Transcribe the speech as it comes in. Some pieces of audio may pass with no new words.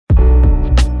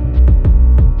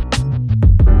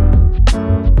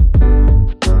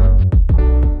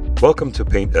Welcome to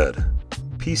Paint Ed.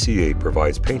 PCA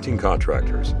provides painting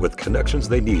contractors with connections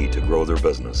they need to grow their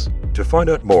business. To find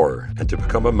out more and to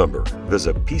become a member,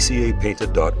 visit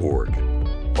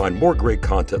pcapainted.org. Find more great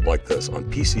content like this on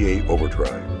PCA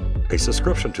Overdrive. A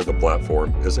subscription to the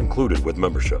platform is included with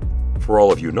membership. For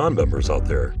all of you non-members out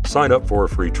there, sign up for a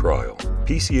free trial.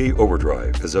 PCA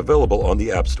Overdrive is available on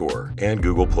the App Store and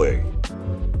Google Play.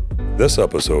 This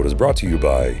episode is brought to you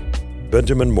by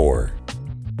Benjamin Moore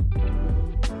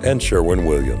and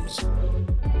Sherwin-Williams.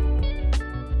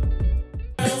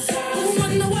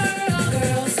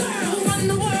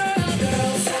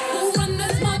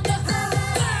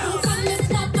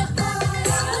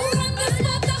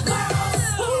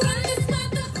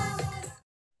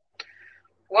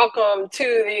 Welcome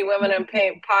to the Women in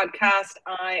Paint podcast.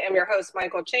 I am your host,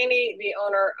 Michael Cheney, the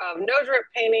owner of No Drip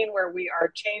Painting, where we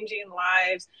are changing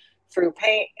lives through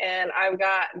paint. And I've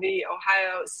got the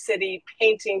Ohio City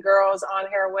Painting Girls on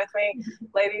here with me.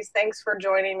 Ladies, thanks for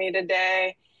joining me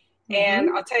today. And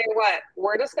I'll tell you what,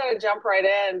 we're just going to jump right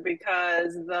in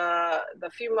because the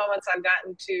few moments I've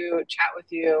gotten to chat with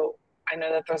you, I know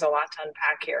that there's a lot to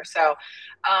unpack here. So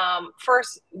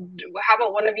first, how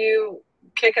about one of you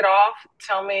kick it off?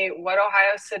 Tell me what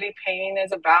Ohio City Painting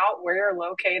is about, where you're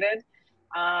located,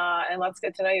 and let's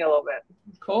get to know you a little bit.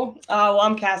 Cool. Well,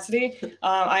 I'm Cassidy.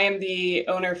 I am the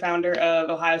owner founder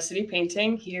of Ohio City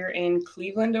Painting here in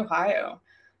Cleveland, Ohio.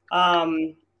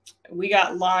 We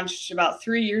got launched about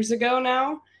 3 years ago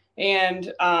now,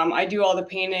 and I do all the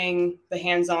painting, the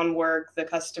hands-on work, the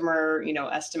customer,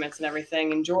 estimates and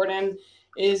everything. And Jordan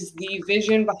is the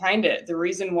vision behind it, the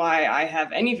reason why I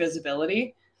have any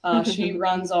visibility. She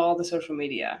runs all the social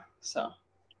media. So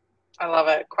I love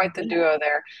it. Quite the duo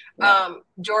there. Yeah.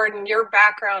 Jordan, your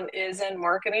background is in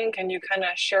marketing. Can you kind of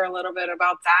share a little bit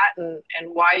about that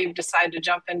and why you've decided to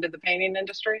jump into the painting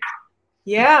industry?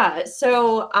 Yeah.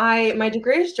 So my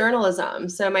degree is journalism.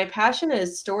 So my passion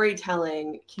is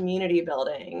storytelling, community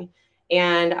building.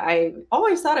 And I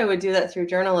always thought I would do that through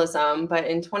journalism. But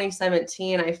in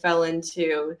 2017, I fell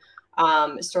into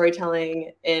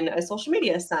storytelling in a social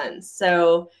media sense.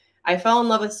 So I fell in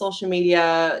love with social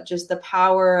media, just the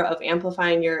power of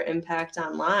amplifying your impact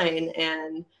online.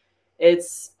 And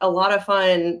it's a lot of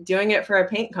fun doing it for a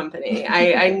paint company.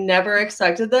 I never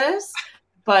expected this,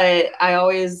 but I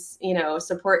always,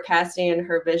 support Cassie and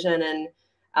her vision. And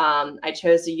I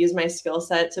chose to use my skill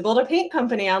set to build a paint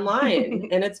company online.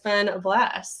 And it's been a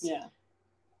blast.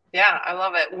 Yeah, I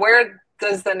love it. Where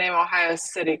does the name Ohio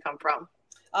City come from?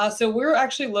 So we're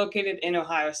actually located in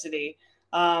Ohio City.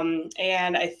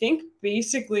 And I think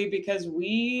basically because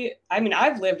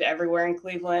I've lived everywhere in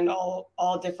Cleveland,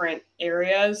 all different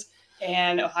areas,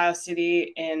 and Ohio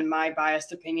City, in my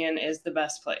biased opinion, is the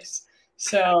best place.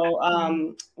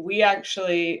 So we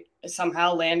actually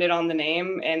somehow landed on the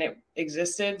name and it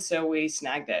existed. So we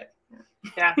snagged it.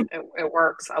 Yeah, it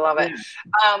works. I love it.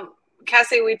 Yeah.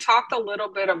 Cassie, we talked a little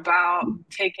bit about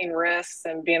taking risks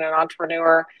and being an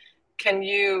entrepreneur. Can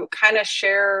you kind of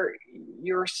share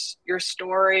your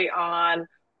story on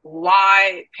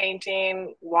why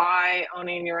painting, why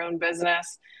owning your own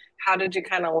business? How did you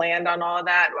kind of land on all of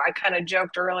that? I kind of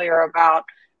joked earlier about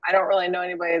I don't really know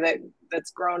anybody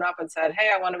that's grown up and said,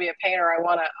 hey, I want to be a painter. I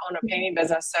want to own a painting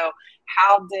business. So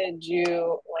how did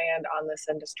you land on this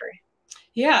industry?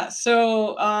 Yeah.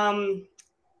 So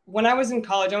when I was in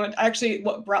college,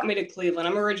 what brought me to Cleveland,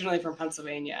 I'm originally from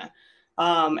Pennsylvania.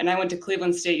 And I went to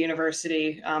Cleveland State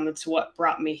University. That's what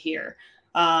brought me here.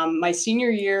 My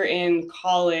senior year in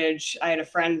college, I had a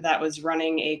friend that was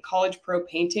running a college pro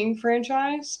painting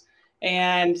franchise.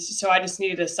 And so I just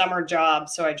needed a summer job.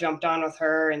 So I jumped on with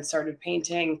her and started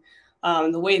painting.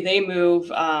 The way they move,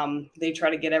 they try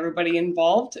to get everybody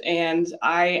involved. And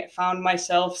I found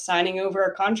myself signing over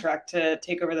a contract to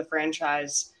take over the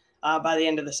franchise by the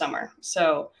end of the summer.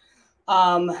 So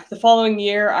the following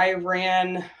year, I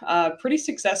ran a pretty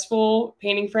successful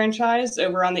painting franchise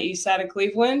over on the east side of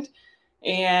Cleveland.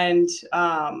 And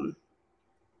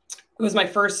it was my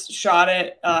first shot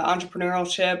at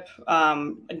entrepreneurship.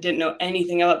 I didn't know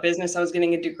anything about business. I was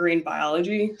getting a degree in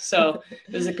biology. So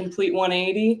it was a complete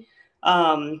 180.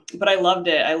 But I loved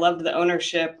it. I loved the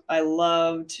ownership. I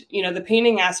loved, the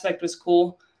painting aspect was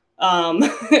cool.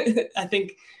 I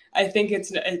think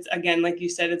it's again, like you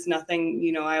said, it's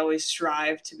nothing, I always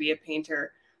strive to be a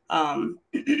painter.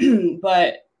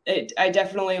 But I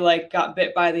definitely got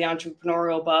bit by the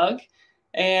entrepreneurial bug,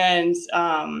 and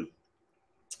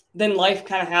then life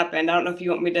kind of happened. I don't know if you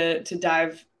want me to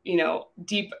dive,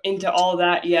 deep into all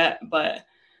that yet, but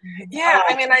yeah,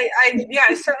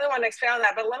 I certainly want to expand on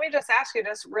that, but let me just ask you,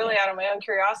 just really out of my own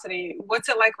curiosity, what's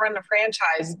it like running a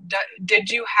franchise? Did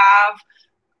you have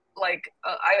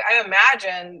I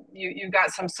imagine you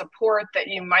got some support that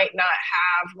you might not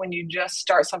have when you just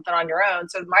start something on your own.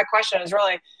 So my question is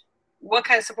really, what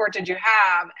kind of support did you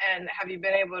have, and have you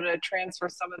been able to transfer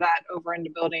some of that over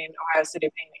into building Ohio City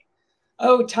Painting?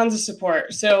 Oh, tons of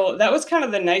support. So that was kind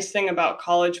of the nice thing about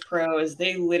College Pro is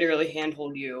they literally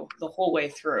handhold you the whole way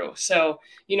through. So,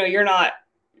 you're not,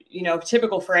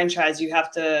 typical franchise, you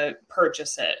have to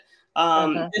purchase it.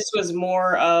 This was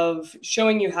more of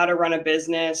showing you how to run a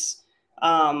business,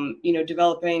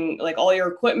 developing like all your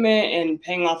equipment and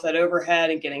paying off that overhead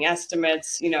and getting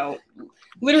estimates,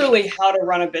 literally how to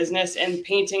run a business. And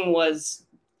painting was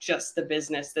just the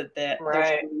business that they're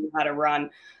showing you how to run.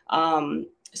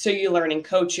 So you're learning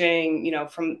coaching,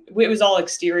 it was all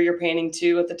exterior painting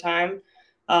too at the time.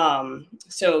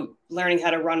 So learning how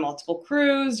to run multiple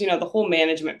crews, the whole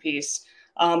management piece.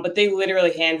 But they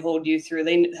literally handhold you through.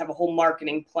 They have a whole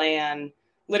marketing plan,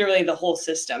 literally the whole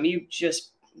system. You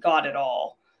just got it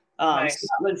all. Nice. So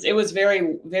it was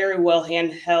very, very well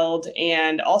handheld.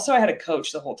 And also I had a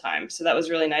coach the whole time. So that was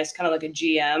really nice, kind of like a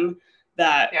GM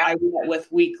that I met with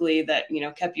weekly that,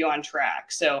 kept you on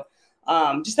track. So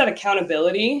just that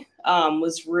accountability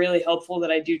was really helpful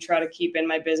that I do try to keep in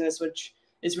my business, which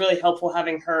is really helpful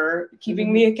having her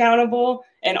keeping me accountable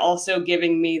and also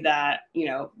giving me that,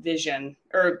 vision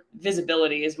or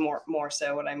visibility is more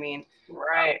so what I mean.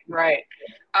 Right.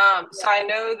 So I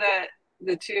know that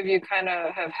the two of you kind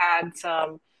of have had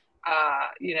some,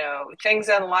 things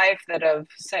in life that have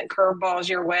sent curveballs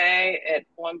your way. At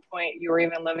one point, you were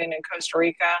even living in Costa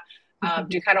Rica.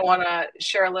 Do you kind of want to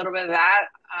share a little bit of that?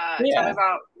 Tell me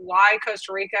about why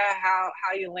Costa Rica, how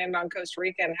you landed on Costa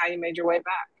Rica, and how you made your way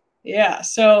back. Yeah.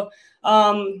 So,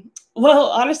 well,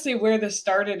 honestly, where this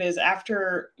started is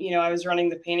after, I was running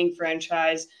the painting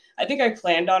franchise. I think I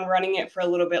planned on running it for a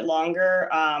little bit longer.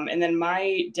 And then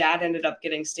my dad ended up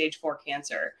getting stage 4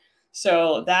 cancer.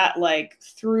 So that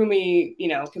threw me,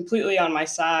 completely on my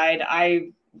side. I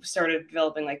started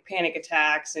developing panic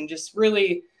attacks and just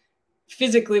really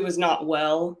physically was not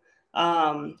well.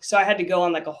 So I had to go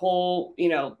on a whole,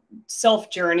 self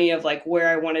journey of where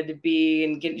I wanted to be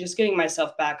and getting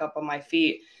myself back up on my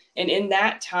feet. And in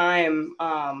that time,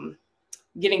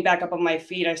 getting back up on my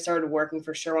feet, I started working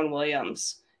for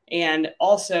Sherwin-Williams and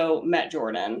also met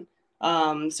Jordan.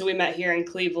 So we met here in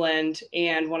Cleveland.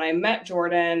 And when I met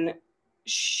Jordan,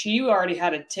 she already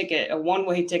had a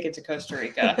one-way ticket to Costa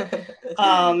Rica.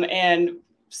 And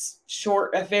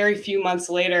a very few months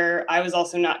later, I was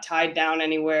also not tied down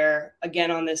anywhere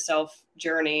again on this self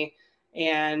journey.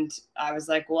 And I was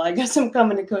like, well, I guess I'm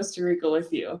coming to Costa Rica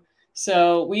with you.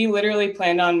 So we literally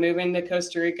planned on moving to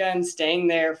Costa Rica and staying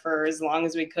there for as long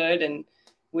as we could. And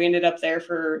we ended up there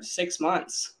for 6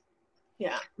 months.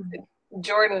 Yeah.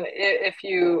 Jordan, if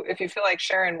you feel like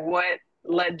sharing, what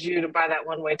led you to buy that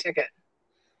one-way ticket?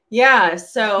 Yeah,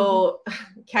 so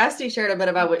Cassidy shared a bit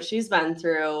about what she's been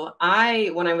through.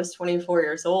 When I was 24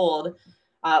 years old,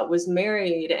 was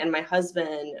married, and my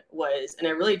husband was in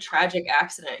a really tragic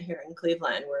accident here in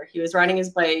Cleveland where he was riding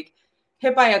his bike,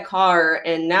 hit by a car,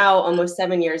 and now almost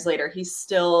 7 years later, he's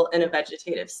still in a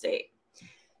vegetative state.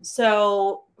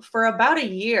 So for about a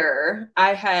year,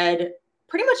 I had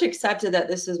pretty much accepted that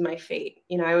this was my fate.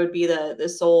 I would be the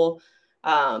sole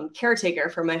caretaker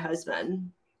for my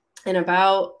husband. And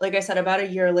about a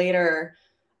year later,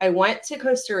 I went to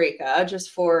Costa Rica just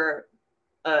for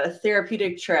a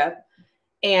therapeutic trip.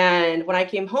 And when I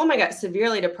came home, I got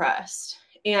severely depressed.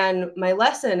 And my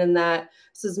lesson in that,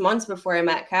 this is months before I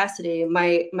met Cassidy,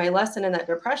 my lesson in that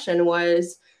depression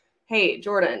was, hey,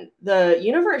 Jordan, the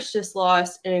universe just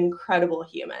lost an incredible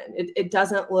human. It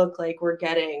doesn't look like we're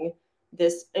getting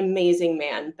this amazing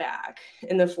man back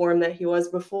in the form that he was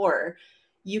before.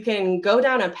 You can go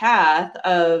down a path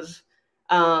of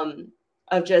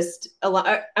just a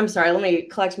lot. I'm sorry, let me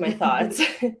collect my thoughts.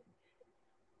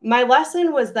 My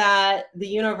lesson was that the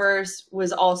universe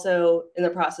was also in the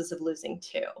process of losing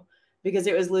too, because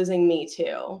it was losing me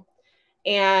too.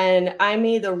 And I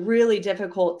made the really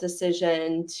difficult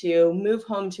decision to move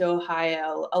home to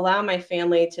Ohio, allow my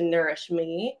family to nourish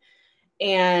me.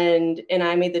 And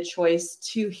I made the choice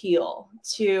to heal,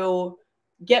 to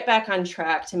get back on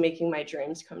track to making my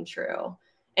dreams come true.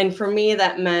 And for me,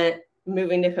 that meant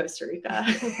moving to Costa Rica.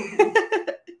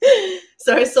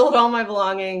 So I sold all my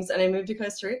belongings and I moved to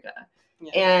Costa Rica.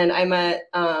 Yeah. And I met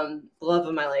the love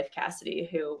of my life, Cassidy,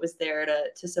 who was there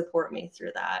to support me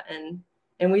through that.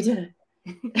 And we did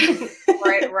it.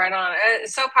 Right on.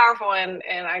 It's so powerful. And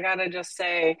I got to just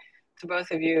say to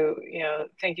both of you,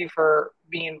 thank you for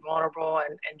being vulnerable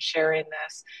and sharing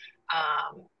this.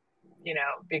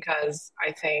 Because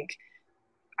I think,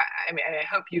 I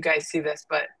hope you guys see this,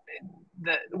 but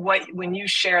when you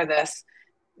share this,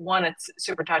 one, it's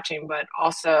super touching, but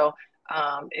also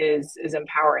is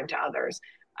empowering to others.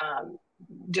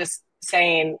 Just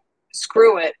saying,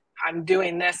 screw it, I'm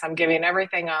doing this, I'm giving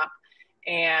everything up,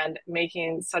 and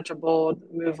making such a bold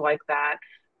move like that.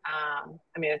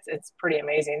 I mean, it's pretty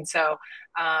amazing. So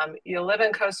you live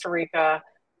in Costa Rica.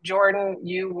 Jordan,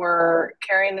 you were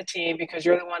carrying the tea because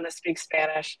you're the one that speaks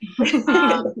Spanish.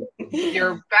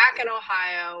 You're back in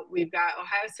Ohio. We've got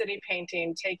Ohio City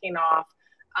Painting taking off.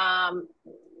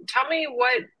 Tell me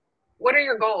what are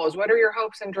your goals? What are your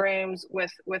hopes and dreams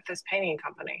with this painting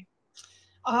company?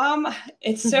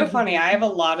 It's so funny. I have a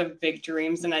lot of big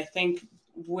dreams, and I think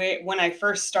when I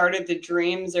first started, the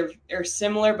dreams are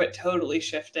similar but totally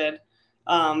shifted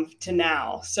to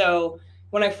now. So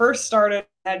when I first started,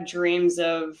 I had dreams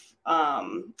of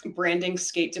branding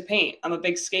Skate to Paint. I'm a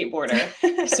big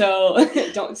skateboarder, so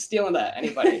don't steal that,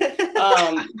 anybody.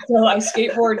 So I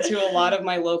skateboard to a lot of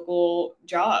my local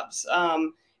jobs.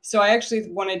 So I actually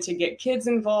wanted to get kids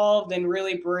involved and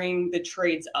really bring the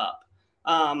trades up.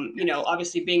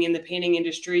 Obviously being in the painting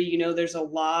industry, there's a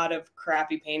lot of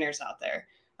crappy painters out there.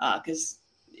 Cause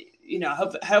I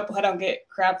hope I don't get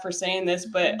crap for saying this,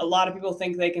 but a lot of people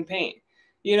think they can paint,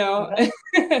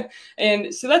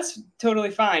 and so that's totally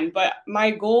fine. But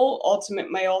my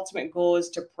ultimate goal is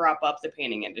to prop up the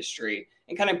painting industry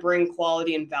and kind of bring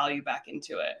quality and value back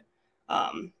into it.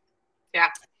 Yeah.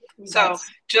 So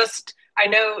I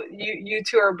know you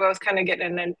two are both kind of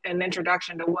getting an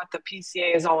introduction to what the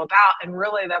PCA is all about. And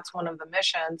really, that's one of the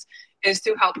missions, is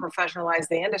to help professionalize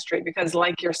the industry. Because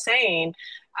like you're saying,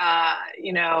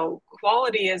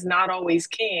 quality is not always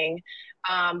king.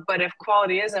 But if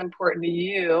quality is important to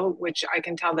you, which I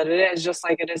can tell that it is, just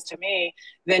like it is to me,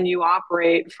 then you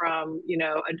operate from,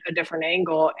 a different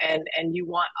angle, and you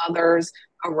want others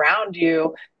around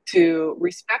you to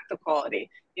respect the quality.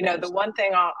 The one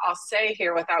thing I'll say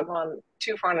here without going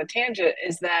too far on a tangent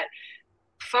is that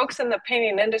folks in the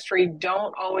painting industry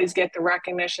don't always get the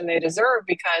recognition they deserve,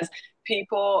 because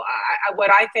people,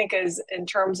 what I think is, in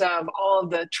terms of all of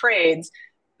the trades,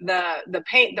 the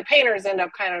painters end up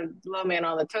kind of low man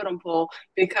on the totem pole,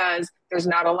 because there's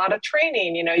not a lot of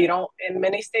training. You don't, in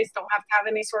many states, don't have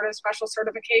any sort of special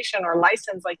certification or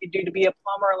license like you do to be a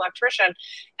plumber or electrician.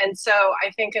 And so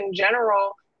I think in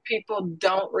general, people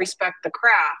don't respect the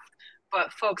craft.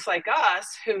 But folks like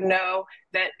us who know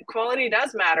that quality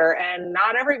does matter, and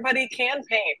not everybody can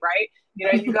paint, right?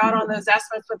 You got on those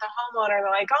estimates with the homeowner, and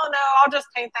they're like, oh no, I'll just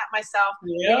paint that myself.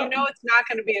 Yep. It's not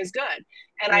going to be as good.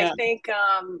 And I think,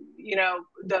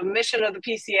 the mission of the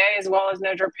PCA, as well as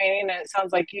No Drip Painting, and it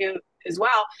sounds like you as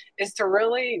well, is to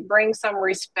really bring some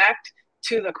respect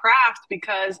to the craft,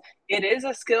 because it is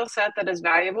a skill set that is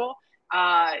valuable.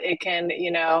 It can,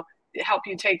 help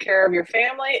you take care of your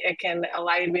family. It can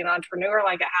allow you to be an entrepreneur,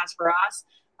 like it has for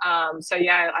us. So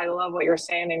yeah, I love what you're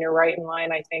saying, and you're right in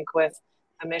line, I think, with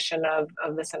the mission of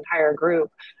this entire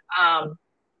group.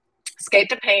 Skate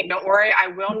to Paint, don't worry, I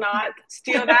will not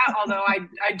steal that, although I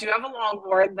do have a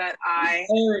longboard that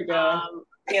there we go.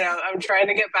 I'm trying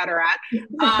to get better at.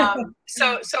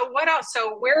 So what else?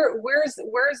 So where's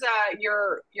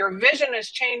your vision has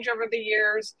changed over the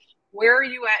years? Where are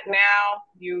you at now?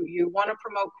 You want to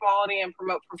promote quality and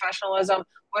promote professionalism.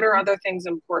 What are other things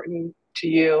important to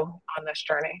you on this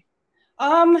journey?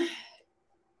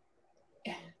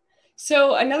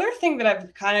 So another thing that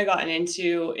I've kind of gotten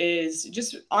into is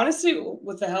just, honestly,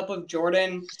 with the help of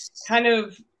Jordan, kind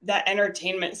of that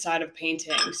entertainment side of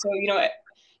painting. So,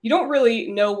 you don't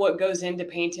really know what goes into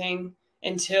painting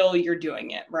until you're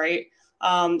doing it, right?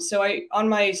 So on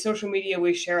my social media,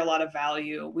 we share a lot of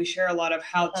value. We share a lot of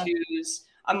how-tos.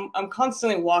 I'm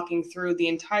constantly walking through the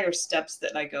entire steps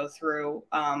that I go through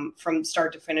from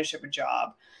start to finish of a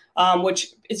job,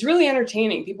 which is really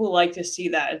entertaining. People like to see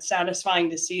that. It's satisfying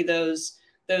to see those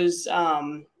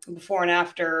before and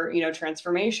after,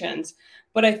 transformations.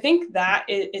 But I think that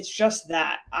it's just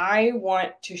that I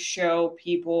want to show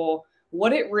people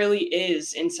what it really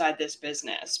is inside this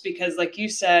business, because like you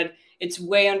said, it's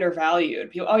way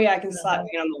undervalued. People, oh yeah, I can slap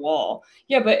paint on the wall.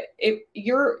 Yeah, but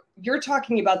you're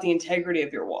talking about the integrity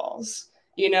of your walls,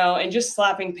 and just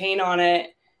slapping paint on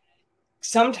it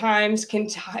sometimes can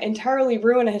entirely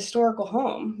ruin a historical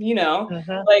home,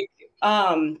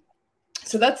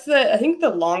 so that's I think the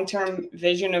long-term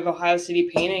vision of Ohio City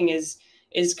Painting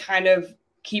is kind of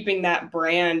keeping that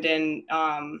brand and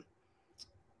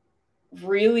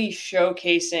really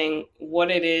showcasing what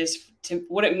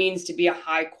it means to be a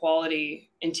high quality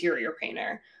interior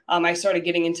painter. I started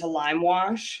getting into lime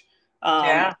wash.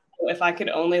 If I could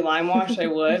only lime wash, I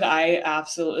would. I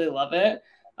absolutely love it.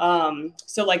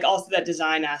 So like also that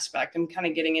design aspect, I'm kind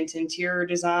of getting into interior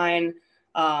design.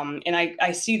 And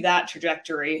I see that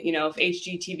trajectory. You know, if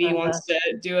HGTV wants to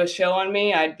do a show on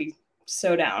me, I'd be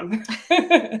so down.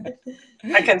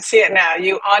 I can see it now.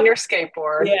 You on your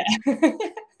skateboard. Yeah.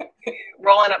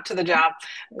 Rolling up to the job.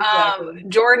 Exactly.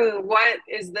 Jordan, what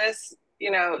is this, you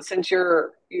know, since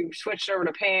you've switched over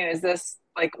to paint, is this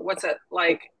like, what's it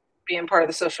like being part of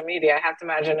the social media? I have to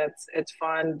imagine it's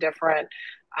fun, different.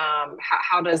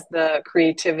 How does the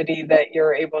creativity that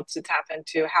you're able to tap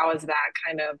into, how is that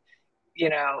kind of, you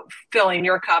know, filling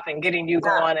your cup and getting you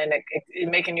going and it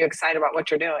making you excited about what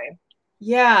you're doing?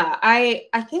 Yeah, I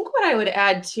think what I would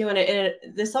add too, and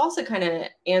this also kind of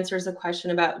answers the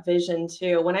question about vision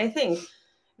too. When I think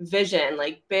vision,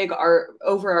 like big art,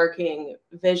 overarching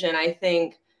vision, I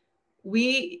think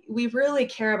we really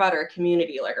care about our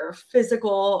community, like our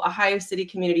physical Ohio City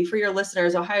community. For your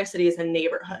listeners, Ohio City is a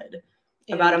neighborhood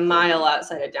about a mile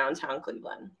outside of downtown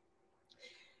Cleveland.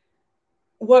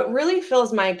 What really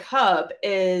fills my cup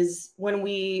is when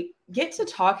we get to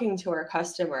talking to our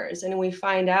customers and we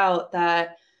find out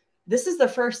that this is the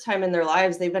first time in their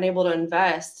lives they've been able to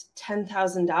invest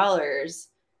 $10,000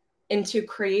 into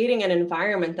creating an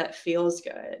environment that feels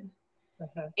good.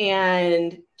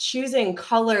 And choosing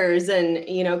colors and,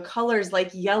 you know, colors like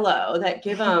yellow that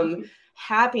give them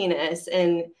happiness,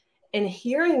 and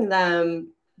hearing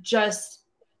them just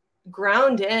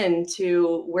ground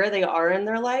into where they are in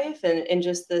their life, and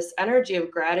just this energy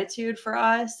of gratitude for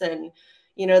us, and,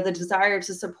 you know, the desire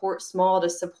to support small, to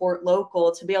support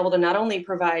local, to be able to not only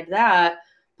provide that,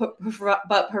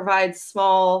 but provide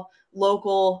small,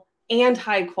 local, and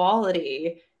high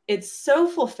quality. It's so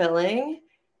fulfilling.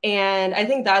 And I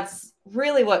think that's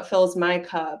really what fills my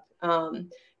cup.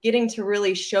 Getting to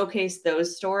really showcase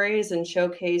those stories and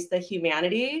showcase the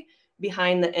humanity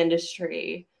behind the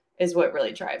industry is what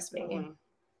really drives me.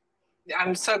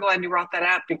 I'm so glad you brought that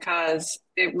up, because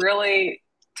it really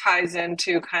ties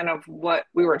into kind of what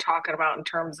we were talking about in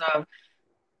terms of,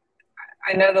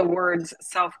 I know the words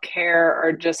self-care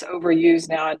are just overused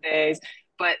nowadays,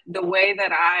 but the way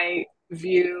that I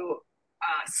view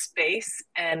space,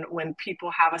 and when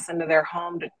people have us into their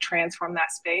home to transform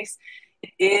that space,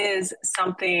 it is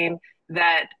something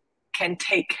that can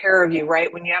take care of you,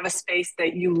 right? When you have a space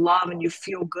that you love and you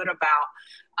feel good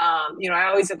about, you know, I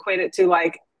always equate it to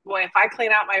like, boy, if I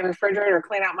clean out my refrigerator or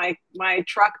clean out my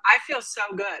truck, I feel so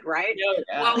good, right?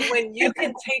 Yeah. Well, when you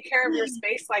can take care of your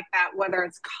space like that, whether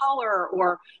it's color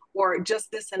or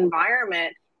just this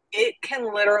environment, it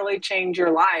can literally change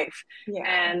your life. Yeah.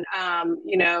 And,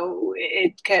 you know,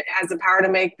 has the power to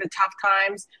make the tough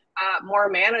times more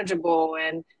manageable,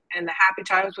 and the happy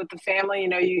times with the family. You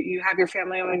know, you have your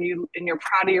family and you're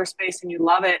proud of your space and you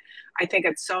love it. I think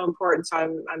it's so important. So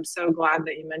I'm so glad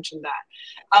that you mentioned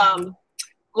that.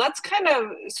 Let's kind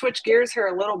of switch gears here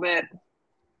a little bit.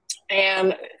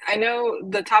 And I know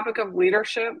the topic of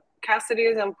leadership, Cassidy,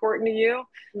 is important to you.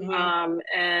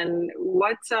 And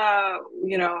what's,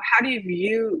 you know, how do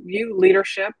you view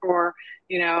leadership, or,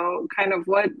 you know, kind of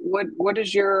what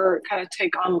is your kind of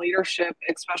take on leadership,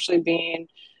 especially being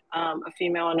a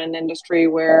female in an industry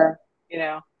where, you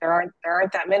know, there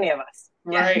aren't that many of us.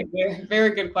 Right. Very, very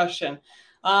good question.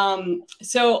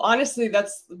 So honestly,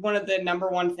 that's one of the number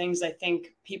one things I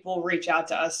think people reach out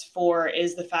to us for,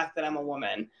 is the fact that I'm a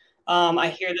woman. I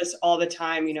hear this all the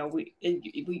time. You know, we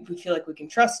feel like we can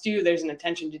trust you. There's an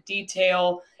attention to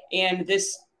detail, and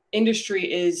this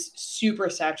industry is super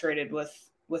saturated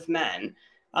with men.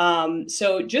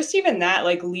 So just even that,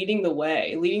 like leading the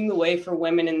way for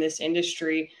women in this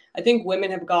industry, I think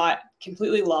women have got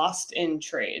completely lost in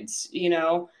trades, you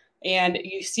know, and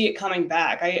you see it coming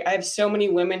back. I have so many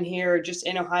women here just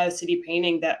in Ohio City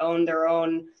painting that own their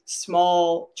own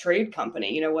small trade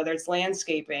company, you know, whether it's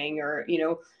landscaping or, you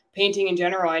know, painting in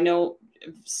general. I know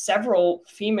several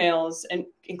females, and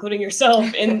including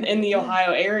yourself, in the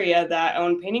Ohio area that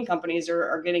own painting companies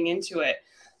are getting into it.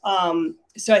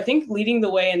 So I think leading the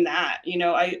way in that, you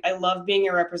know, I love being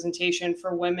a representation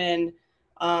for women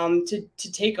to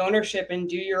take ownership and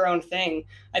do your own thing.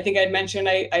 I think I'd mentioned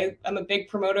I'm a big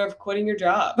promoter of quitting your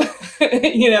job,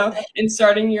 you know, and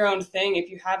starting your own thing. If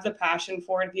you have the passion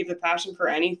for it, if you have the passion for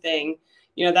anything,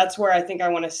 you know, that's where I think I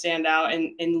want to stand out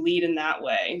and lead in that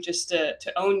way, just to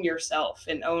own yourself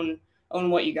and own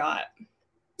what you got.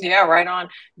 Yeah, right on.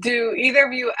 Do either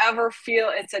of you ever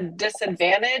feel it's a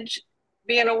disadvantage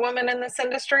being a woman in this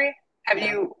industry? Have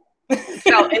you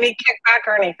felt any kickback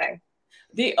or anything?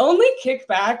 The only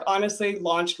kickback, honestly,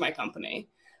 launched my company.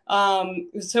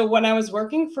 So when I was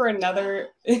working for another,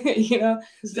 you know,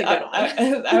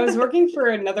 I was working for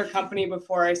another company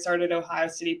before I started Ohio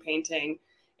City Painting.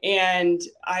 And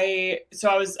I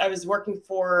was working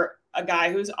for a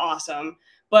guy who's awesome,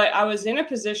 but I was in a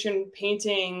position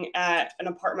painting at an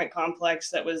apartment complex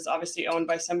that was obviously owned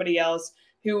by somebody else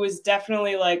who was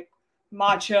definitely like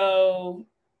macho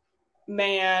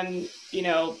man,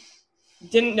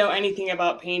 didn't know anything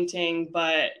about painting,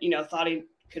 but, thought he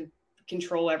could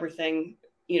control everything,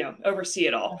 oversee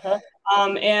it all.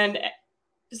 And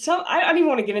so I don't even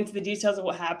want to get into the details of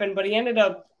what happened, but he ended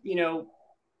up,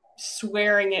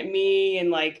 swearing at me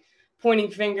and like pointing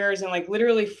fingers and like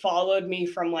literally followed me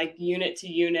from like unit to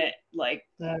unit, like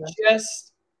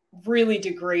just really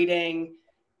degrading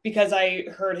because I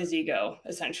hurt his ego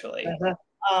essentially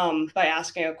by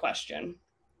asking a question.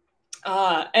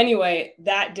 Anyway,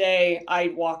 that day I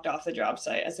walked off the job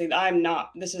site. I said,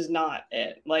 this is not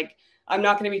it. Like, I'm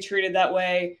not going to be treated that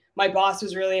way. My boss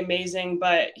was really amazing,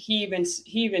 but he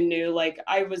even knew, like,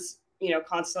 I was,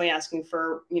 constantly asking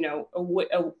for,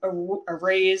 a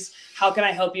raise. How can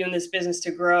I help you in this business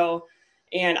to grow?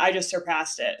 And I just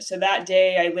surpassed it. So that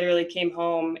day I literally came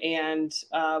home and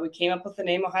we came up with the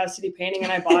name Ohio City Painting,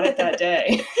 and I bought it that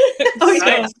day.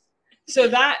 So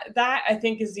that I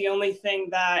think is the only thing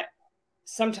that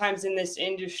sometimes in this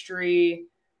industry,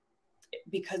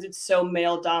 because it's so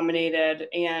male dominated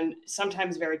and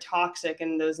sometimes very toxic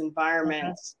in those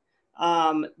environments,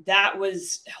 that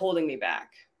was holding me back.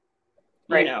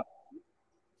 Right.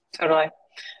 Totally.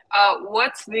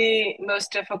 What's the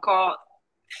most difficult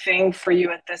thing for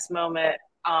you at this moment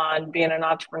on being an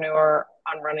entrepreneur,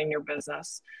 on running your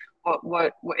business?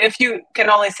 What if you can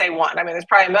only say one? I mean, there's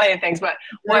probably a million things, but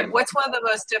what's one of the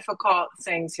most difficult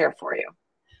things here for you?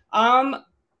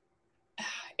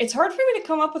 It's hard for me to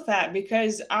come up with that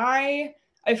because I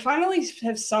finally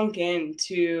have sunk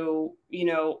into,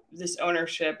 this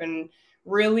ownership and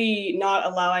really not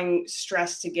allowing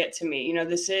stress to get to me.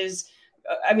 This is,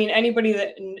 I mean, anybody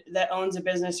that owns a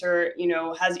business or,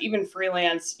 has even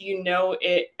freelance,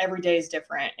 it every day is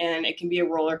different and it can be a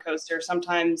roller coaster.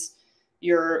 Sometimes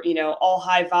you're, all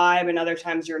high vibe and other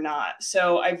times you're not.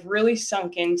 So I've really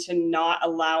sunk into not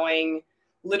allowing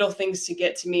little things to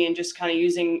get to me and just kind of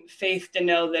using faith to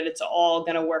know that it's all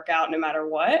going to work out no matter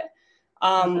what.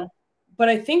 But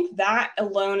I think that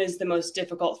alone is the most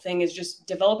difficult thing, is just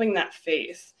developing that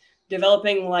faith,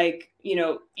 developing like,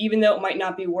 even though it might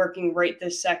not be working right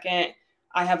this second,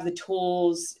 I have the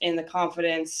tools and the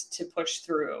confidence to push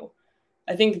through.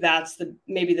 I think that's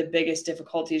maybe the biggest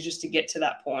difficulty, is just to get to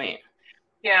that point.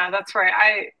 Yeah, that's right.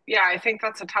 I think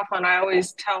that's a tough one. I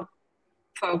always tell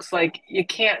folks, like, you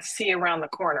can't see around the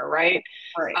corner, right?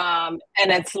 And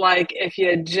it's like, if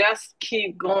you just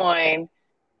keep going,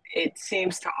 it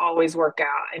seems to always work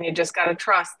out, and you just got to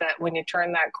trust that when you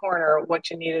turn that corner, what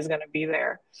you need is going to be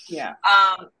there. Yeah.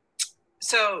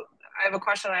 So I have a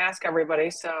question I ask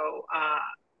everybody. So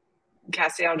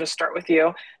Cassie, I'll just start with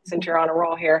you since you're on a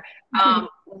roll here.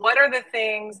 What are the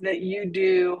things that you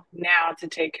do now to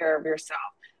take care of yourself?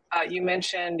 You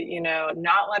mentioned,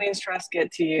 not letting stress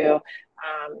get to you.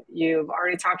 You've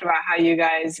already talked about how you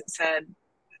guys said,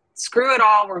 screw it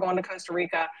all, we're going to Costa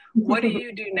Rica. What do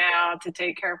you do now to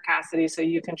take care of Cassidy so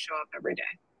you can show up every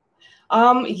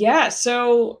day?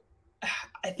 So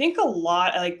I think a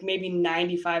lot, like maybe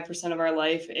 95% of our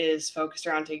life is focused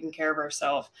around taking care of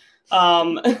ourselves.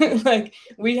 Like,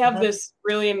 we have this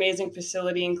really amazing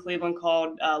facility in Cleveland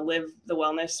called Live the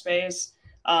Wellness Space.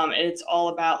 And it's all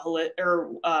about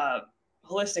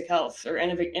holistic health or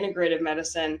integrative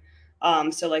medicine.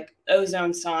 So like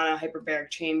ozone sauna,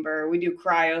 hyperbaric chamber, we do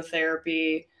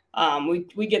cryotherapy.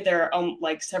 We get there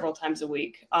like several times a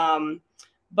week.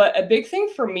 But a big thing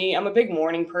for me, I'm a big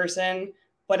morning person,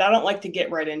 but I don't like to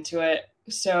get right into it.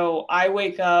 So I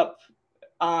wake up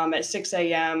at 6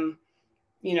 a.m.,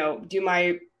 do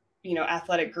my,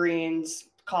 athletic greens,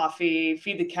 coffee,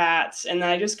 feed the cats, and then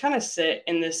I just kind of sit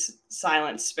in this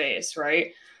silent space,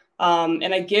 right?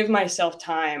 And I give myself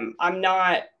time. I'm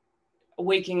not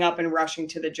waking up and rushing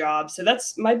to the job. So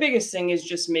that's my biggest thing, is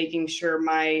just making sure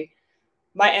my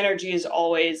energy is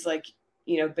always like,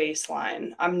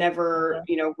 baseline. I'm never,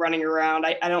 running around.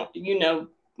 I don't,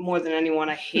 more than anyone,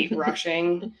 I hate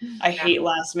rushing. I hate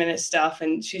last minute stuff,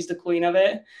 and she's the queen of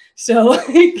it. So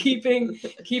keeping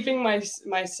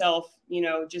myself,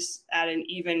 just at an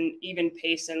even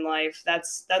pace in life.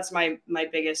 That's my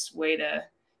biggest way to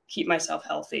keep myself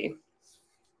healthy.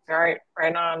 All right.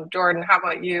 Right on. Jordan, how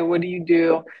about you? What do you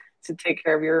do to take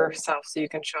care of yourself so you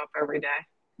can show up every day?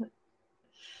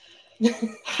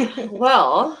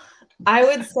 Well, I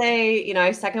would say,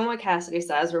 I second what Cassidy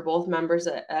says. We're both members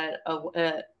at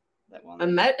a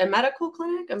medical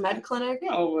clinic, a med clinic. I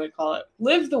don't know what we call it.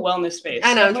 Live the Wellness Space.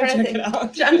 I know.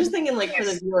 I'm just thinking, like, for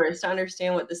the viewers to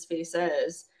understand what the space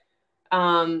is.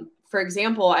 For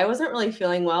example, I wasn't really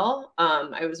feeling well.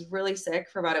 I was really sick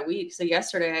for about a week. So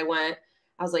yesterday I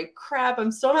was like, crap,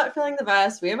 I'm still not feeling the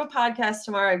best. We have a podcast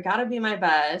tomorrow. I got to be my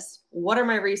best. What are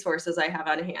my resources I have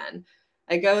on hand?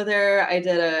 I go there. I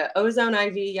did a ozone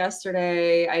IV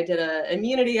yesterday. I did a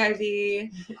immunity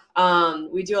IV.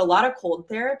 We do a lot of cold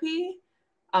therapy.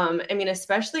 I mean,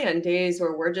 especially on days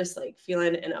where we're just like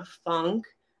feeling in a funk,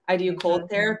 I do cold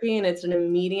therapy and it's an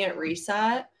immediate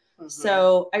reset.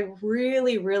 So I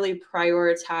really, really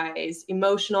prioritize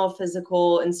emotional,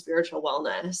 physical, and spiritual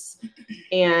wellness.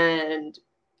 And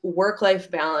work-life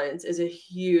balance is a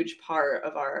huge part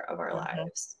of our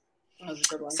lives. That was a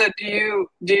good one. So do you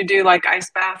do like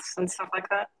ice baths and stuff like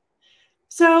that?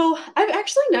 So I've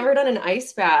actually never done an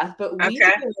ice bath, but we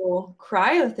do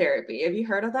cryotherapy. Have you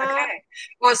heard of that? Okay.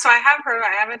 Well, so I have heard.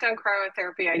 I haven't done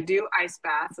cryotherapy. I do ice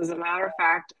baths. As a matter of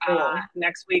fact,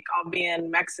 next week I'll be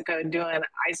in Mexico doing an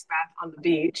ice bath on the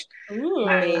beach. Ooh,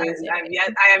 I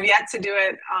have yet to do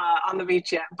it on the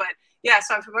beach yet. But yeah,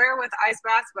 so I'm familiar with ice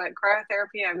baths, but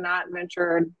cryotherapy, I've not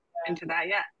ventured into that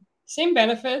yet. Same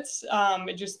benefits.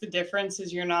 Just the difference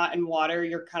is you're not in water.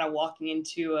 You're kind of walking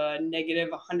into a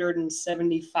negative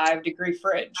 175 degree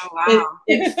fridge. Oh, wow.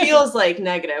 It feels like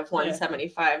negative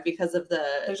 175 because of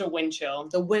there's a wind chill.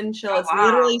 The wind chill. It's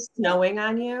literally snowing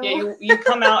on you. Yeah, you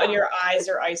come out and your eyes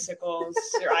are icicles,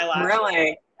 your eyelashes. Really?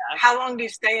 Yeah. How long do you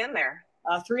stay in there?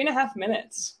 3.5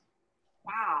 minutes.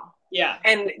 Wow. Yeah.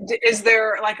 And is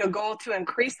there like a goal to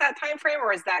increase that time frame,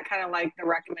 or is that kind of like the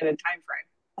recommended time frame?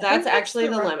 That's actually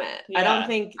the limit. Yeah. I don't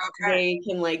think they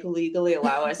can like legally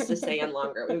allow us to stay in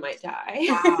longer. We might die.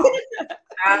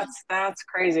 Wow. That's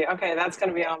crazy. Okay, that's going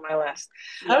to be on my list.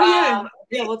 Oh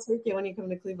yeah, we'll take you when you come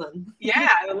to Cleveland. Yeah,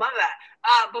 I would love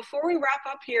that. Before we wrap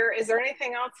up here, is there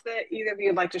anything else that either of you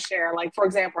would like to share? Like, for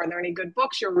example, are there any good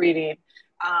books you're reading?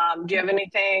 Do you have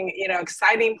anything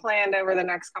exciting planned over the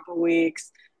next couple of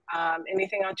weeks?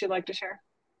 Anything else you'd like to share?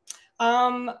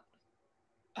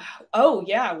 Oh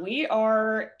yeah, we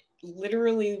are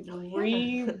literally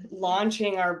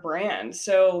relaunching our brand.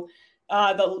 So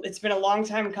it's been a long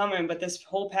time coming, but this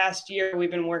whole past year we've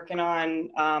been working on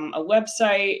a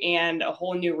website and a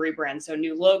whole new rebrand. So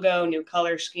new logo, new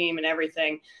color scheme and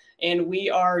everything. And we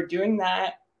are doing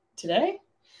that today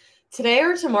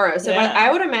or tomorrow. So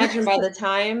I would imagine by the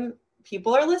time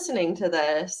people are listening to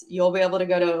this, you'll be able to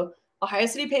go to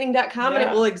OhioCityPainting.com and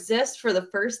it will exist for the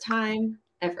first time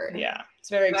ever. Yeah, it's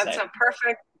very exciting. That's a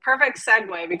perfect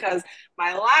segue, because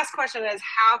my last question is,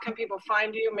 how can people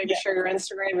find you? Maybe share your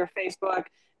Instagram, your Facebook,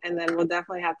 and then we'll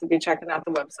definitely have to be checking out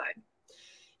the website.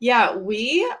 Yeah,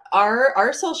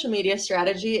 our social media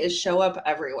strategy is show up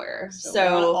everywhere.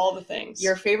 So all the things.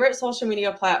 Your favorite social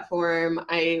media platform,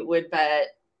 I would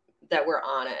bet that we're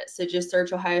on it. So just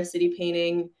search Ohio City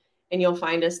Painting and you'll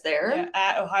find us there. Yeah,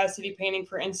 at Ohio City Painting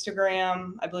for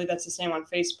Instagram. I believe that's the same on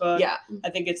Facebook. Yeah. I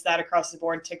think it's that across the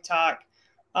board, TikTok.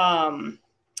 And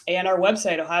our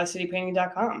website,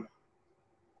 OhioCityPainting.com.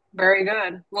 Very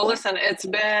good. Well, listen, it's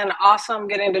been awesome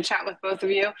getting to chat with both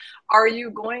of you. Are you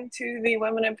going to the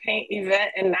Women in Paint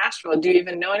event in Nashville? Do you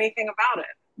even know anything about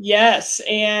it? Yes,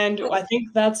 and I think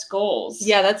that's goals.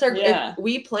 Yeah, that's our. Yeah.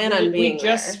 We plan on being. We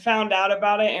just found out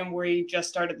about it, and we just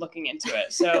started looking into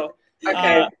it. So.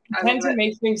 Okay. Tend to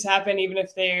make things happen even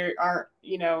if they aren't,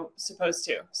 supposed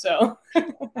to. So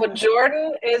well,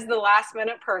 Jordan is the last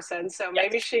minute person, so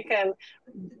maybe she can,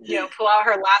 pull out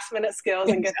her last minute skills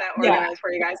and get that organized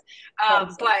for you guys.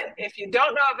 But if you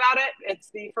don't know about it, it's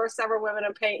the first ever Women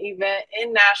in Paint event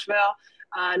in Nashville,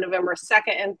 November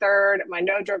 2nd and 3rd. My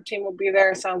No Drip team will be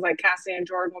there. Sounds like Cassie and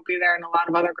Jordan will be there, and a lot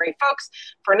of other great folks.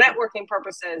 For networking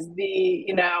purposes, the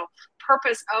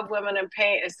purpose of Women in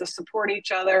Paint is to support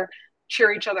each other,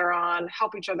 cheer each other on,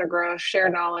 help each other grow, share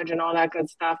knowledge, and all that good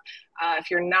stuff. If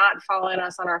you're not following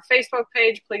us on our Facebook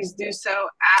page, please do so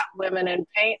at Women in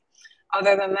Paint.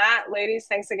 Other than that, ladies,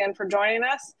 thanks again for joining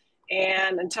us.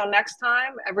 And until next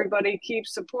time, everybody keep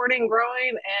supporting,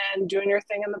 growing, and doing your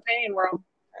thing in the painting world.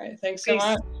 All right. Thanks so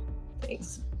much.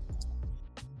 Thanks.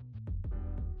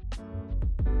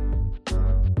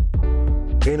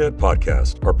 PaintEd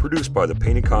podcasts are produced by the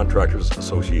Painting Contractors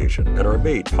Association and are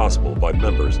made possible by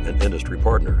members and industry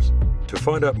partners. To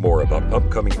find out more about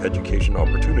upcoming education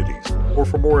opportunities or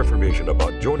for more information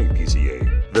about joining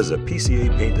PCA, visit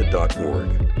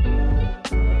pcapainted.org.